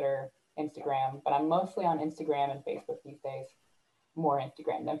Facebook, Twitter, Instagram. But I'm mostly on Instagram and Facebook these days. More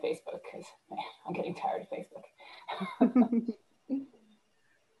Instagram than Facebook because I'm getting tired of Facebook.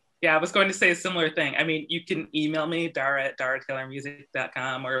 Yeah, I was going to say a similar thing. I mean, you can email me, Dara at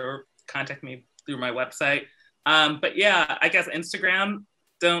darataylormusic.com, or contact me through my website. But yeah, I guess Instagram,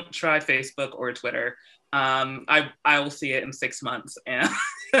 don't try Facebook or Twitter. I will see it in 6 months and,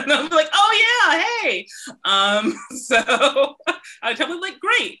 and I'll be like, oh yeah, hey. So I tell them like,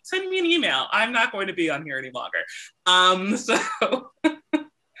 great, send me an email. I'm not going to be on here any longer. So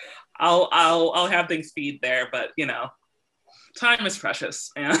I'll have things feed there, but time is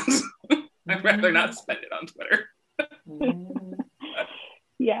precious and I'd rather not spend it on Twitter.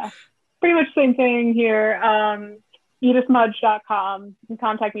 Yeah. Pretty much same thing here. EdithMudge.com. You can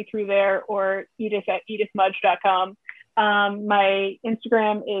contact me through there, or Edith at EdithMudge.com. My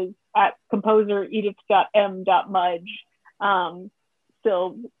Instagram is at composer.edith.m.mudge.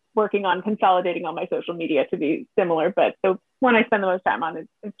 Still working on consolidating all my social media to be similar, but the one I spend the most time on is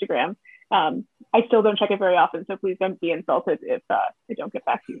Instagram. I still don't check it very often, so please don't be insulted if I don't get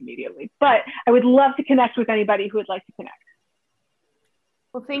back to you immediately. But I would love to connect with anybody who would like to connect.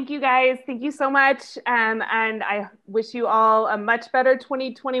 Well, thank you guys. Thank you so much. And I wish you all a much better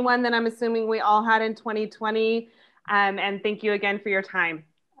 2021 than I'm assuming we all had in 2020. And thank you again for your time.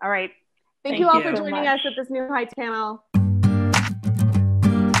 All right. Thank you all for joining us at this New Heights panel.